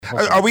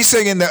Are we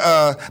singing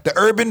the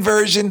urban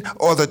version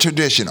or the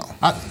traditional?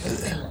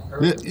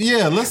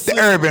 Let's the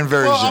urban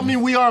version. Well, I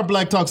mean, we are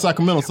Black Talk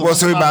Sacramento. So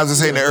we might as well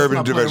say the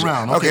urban version.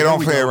 Okay,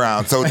 don't play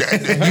around. So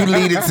you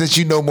lead it since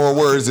you know more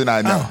words than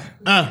I know.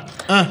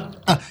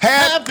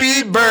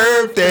 Happy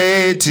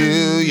birthday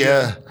to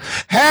ya.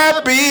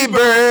 Happy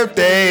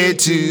birthday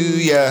to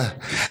ya.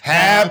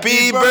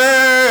 Happy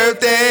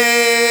birthday.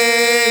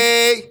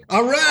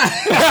 All right.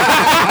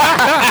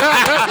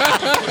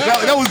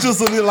 that was just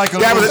like a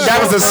that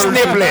was a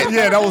snippet.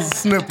 Yeah, that was a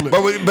snippet.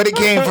 But it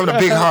came from the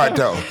big heart,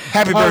 though.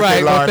 Happy birthday, all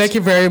right, Lawrence. well, thank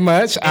you very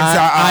much.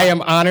 I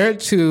am honored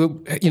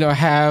to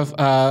have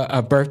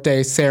a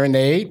birthday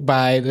serenade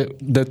by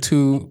the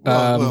two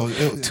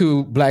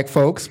two black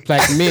folks,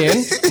 black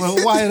men.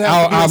 Well, why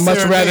I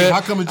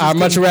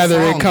much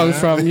rather it comes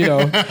from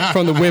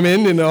from the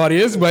women in the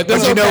audience, but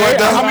that's you know what?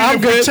 Though? I'm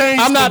good.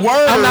 I'm not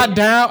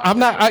down. I'm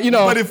not.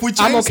 But if we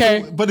change, I'm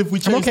okay. But if we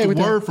change the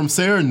word from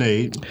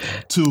serenade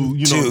to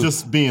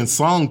just being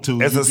sung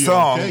to as a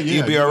song,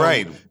 you'd be all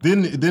right.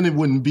 Then it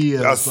wouldn't be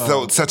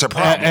such a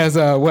problem. As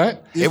a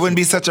what? It wouldn't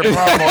be such a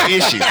problem or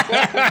issue.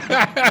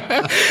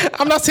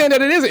 I'm not saying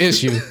that it is an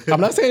issue.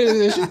 But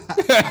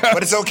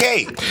it's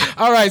okay.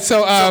 All right,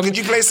 so could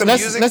you play some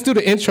music? Let's do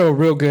the intro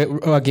real good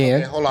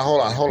again. Okay, hold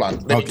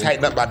on. Let me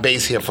tighten up my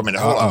bass here for a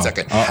minute. Hold on a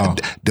second.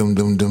 Dum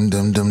dum dum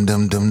dum dum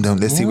dum dum dum.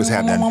 Let's see what's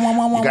happening.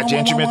 You got your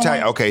instrument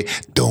tight? Okay.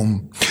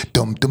 Dum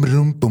dum dum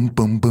dum bum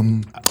bum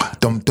bum.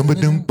 Dum dum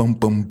dum bum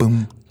bum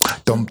bum.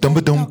 Dum dum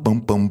dum bum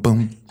bum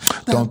bum.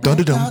 Dum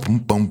dum dum bum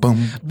bum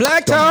bum.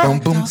 Black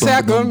Talk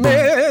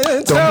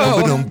Sacramento.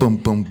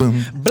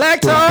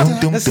 Black Talk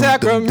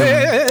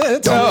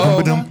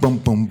Sacramento.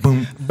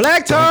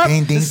 Black Talk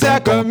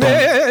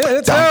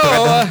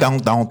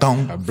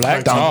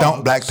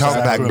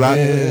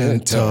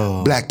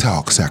Sacramento. Black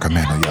Talk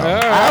Sacramento, y'all.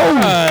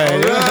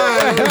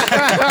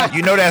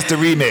 You know that's the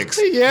remix.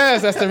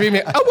 Yes, that's the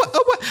remix.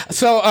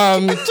 So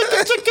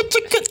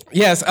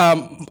yes,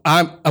 I'm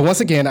once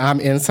again I'm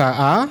Inside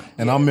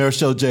and I'm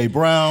Marichelle J.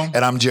 Brown,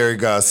 and I'm Jerry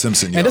God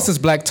Simpson. And this is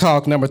Black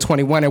Talk number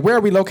 21. And where are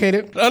we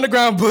located?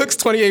 Underground Books,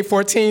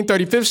 2814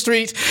 35th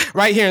Street,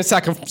 right here in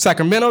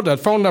Sacramento. The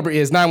phone number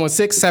is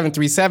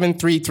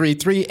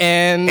 916-737-333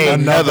 and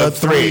another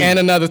three. And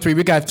another three.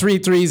 We got 3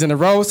 threes in a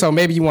row, so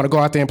maybe you want to go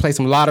out there and play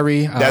some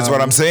lottery. That's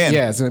what I'm saying.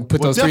 Yes, and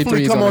put those 3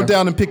 threes. Come on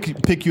down and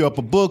pick you up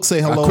a book.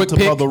 Say hello to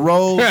Brother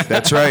Rose.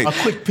 That's right.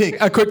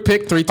 A quick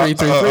pick.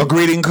 333. A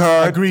greeting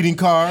card. A greeting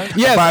card.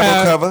 Yes, a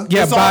Bible cover.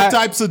 Yeah, there's all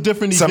types of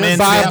different events.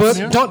 Buy a book.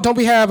 Don't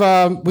we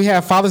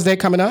have Father's Day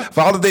coming up?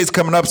 Father's Day's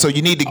coming up, so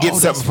you need to get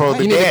something for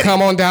the You dad. need to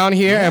come on down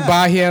here and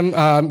buy him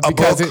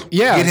because a book.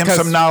 Get him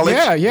some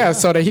knowledge. Yeah,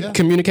 so that he can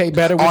communicate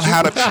better with on you.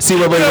 how to see.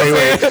 Wait.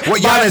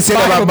 What y'all didn't say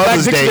about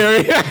Mother's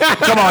Day?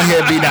 Come on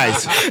here, be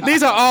nice.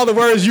 These are all the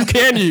words you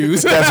can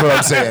use. That's what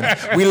I'm saying.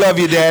 We love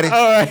you, Daddy.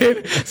 All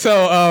right.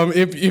 So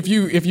if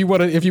you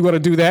want to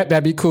do that,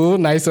 that'd be cool.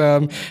 Nice,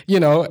 or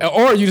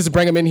you just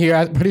bring them in here.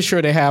 I'm pretty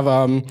sure they have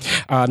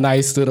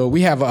nice little.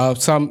 We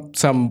have some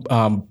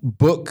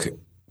book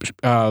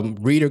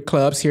reader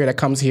clubs here that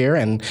comes here,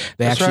 and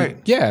they so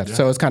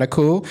it's kind of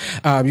cool.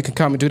 You can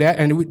come and do that,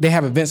 and they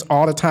have events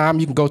all the time.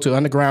 You can go to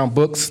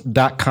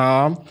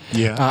undergroundbooks.com.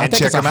 I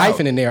think it's a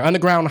hyphen in there.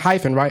 Underground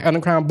hyphen, right?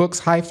 Underground books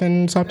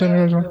hyphen something.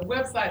 The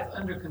website's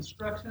under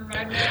construction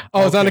right now.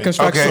 Oh, it's under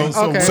construction.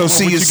 Okay. So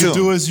see you soon. What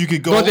you can do is you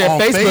could go to their on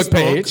Facebook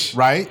page,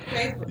 right?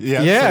 Facebook.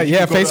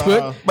 Yeah,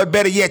 Facebook. But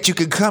better yet, you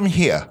could come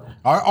here.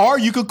 Or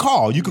you could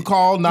call. You could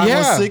call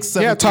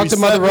 916-737-333 talk to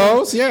Mother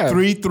Rose.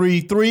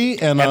 333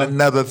 and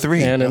another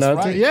 3. And another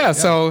right. 3. Yeah.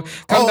 So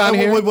come down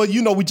here. Well,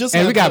 we just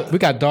we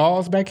got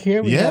dolls back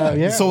here.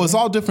 So it's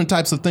all different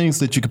types of things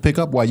that you can pick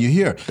up while you're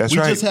here. That's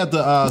right. We just had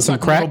the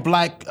Sacramento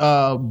Black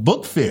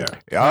Book Fair.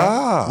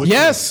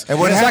 Yes. And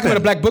what happened?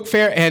 Sacramento Black Book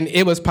Fair, and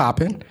it was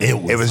popping.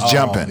 It was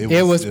jumping.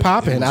 It was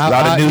popping. A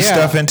lot of new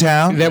stuff in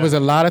town. There was a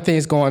lot of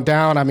things going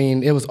down. I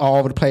mean, it was all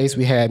over the place.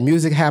 We had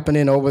music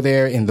happening over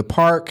there in the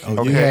park.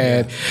 You had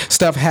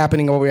stuff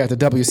happening over at the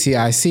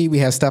WCIC. We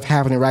had stuff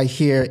happening right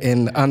here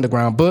in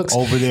Underground Books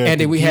over there.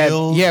 And then we had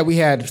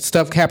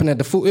stuff happening at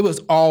the food. It was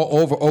all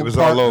over Oak Park. It was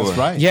all over. That's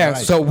right. Yeah.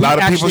 Right. So a lot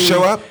of people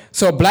show up.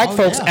 So black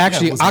folks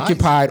actually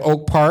occupied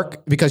Oak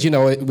Park because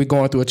we're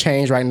going through a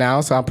change right now.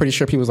 So I'm pretty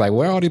sure people was like,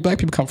 where all these black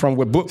people come from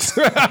with books?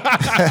 And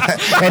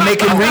they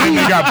can read.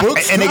 They got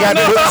books. And they got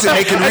books and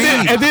they can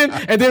read.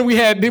 And then we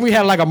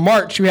had like a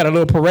march. We had a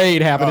little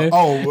parade happening.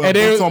 And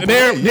they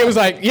was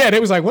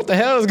like, what the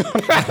hell is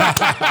going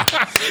on?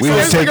 We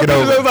was taking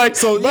over. Like,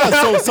 so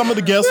some of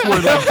the guests were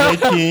like Jay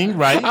King,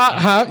 right?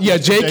 Yeah,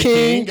 Jay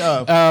King.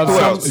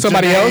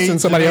 Somebody else and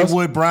somebody else.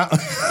 Wood Brown.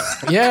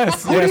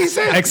 Yes. What did he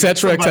say? Et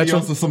cetera.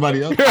 Somebody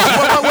somebody else.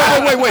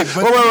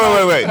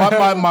 Wait.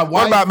 My wife.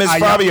 What about Miss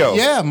Fabio?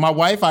 Yeah, my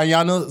wife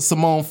Ayana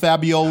Simone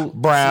Fabio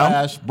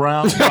Brown.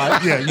 Brown.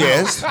 Right? Yeah,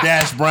 Yes.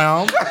 Dash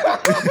Brown.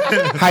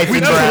 Hyphen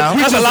Brown.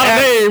 That's a lot of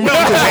names.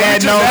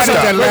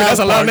 That's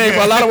a lot of names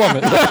for a lot of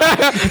women.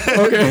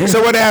 Okay.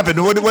 So what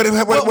happened? What's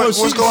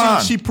going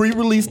on? She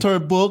pre-released her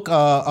book.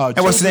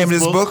 And what's the name of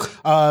this book?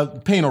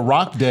 Paint a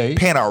Rock Day.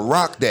 Paint a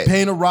Rock Day.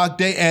 Paint a Rock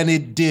Day, and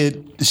it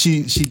did.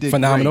 She did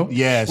phenomenal. Great.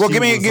 Yeah. Well,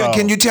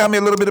 can you tell me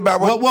a little bit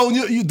about what? Well,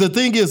 the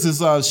thing is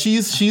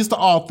she's the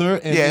author,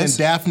 and, Yes. and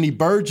Daphne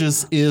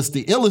Burgess is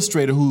the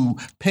illustrator who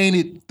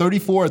painted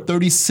 34 or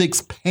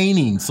 36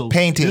 paintings. So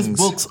Paintings.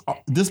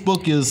 This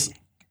book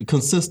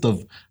consists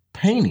of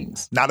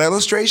paintings. Not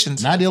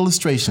illustrations. Not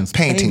illustrations.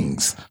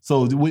 Paintings.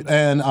 So we're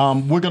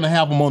going to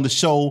have them on the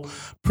show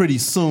pretty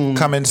soon.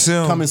 Coming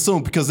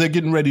soon because they're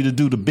getting ready to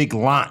do the big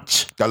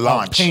launch. The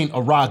launch. Of Paint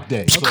a Rock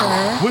Day. So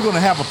we're going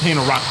to have a Paint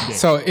a Rock Day.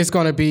 So is it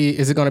going to be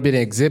an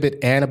exhibit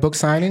and a book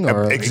signing,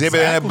 or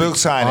Exhibit and a book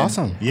signing.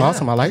 Awesome, Yeah.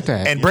 awesome. I like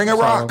that. And bring a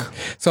rock.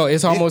 So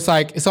it's almost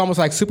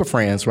like Super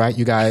Friends, right?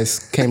 You guys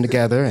came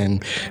together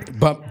and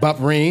bump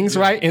rings,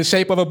 right, in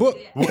shape of a book.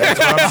 That's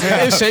what I'm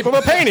saying. In shape of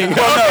a painting.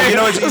 Well, no, you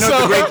know what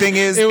the great thing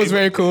is? It was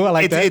very cool. I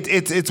like that.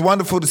 It's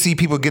wonderful to see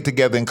people get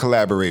together and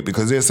collaborate,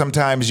 because there's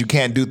sometimes you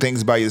can't do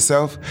things by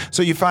yourself.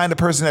 So you find a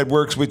person that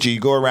works with you.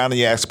 You go around and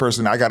you ask the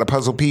person, I got a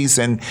puzzle piece,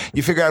 and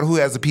you figure out who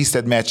has a piece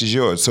that matches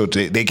yours. So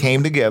they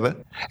came together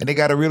and they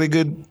got a really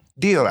good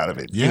deal out of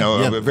it.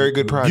 A very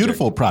good project.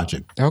 Beautiful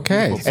project.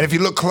 Okay. And if you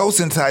look close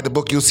inside the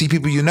book, you'll see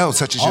people you know,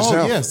 such as yourself.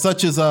 Oh, yeah,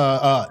 such as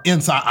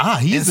Inside.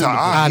 He's in the book.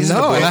 I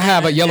know, and I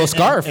have a yellow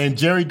scarf. And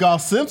Jerry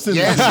Goff Simpson.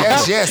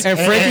 Yes. And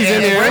Frankie's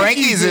in there.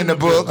 Frankie's in the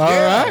book. All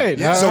right.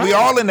 Yeah. So we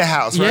all in the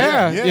house, right?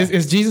 Yeah.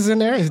 Is Jesus in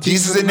there? Is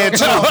Jesus in there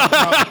too.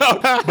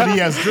 But he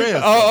has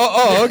dreads.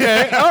 Oh,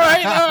 okay. All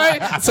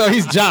right. So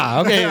he's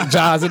Ja. Okay,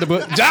 Ja's in the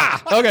book. Ja.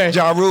 Okay.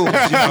 Ja rules,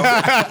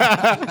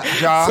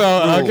 Ja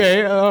So rules.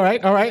 okay, all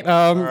right.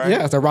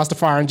 Yeah, it's a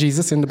Rastafarian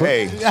Jesus in the book.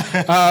 Hey.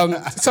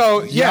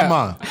 So yeah,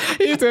 man.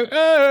 He said,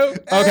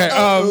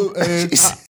 okay.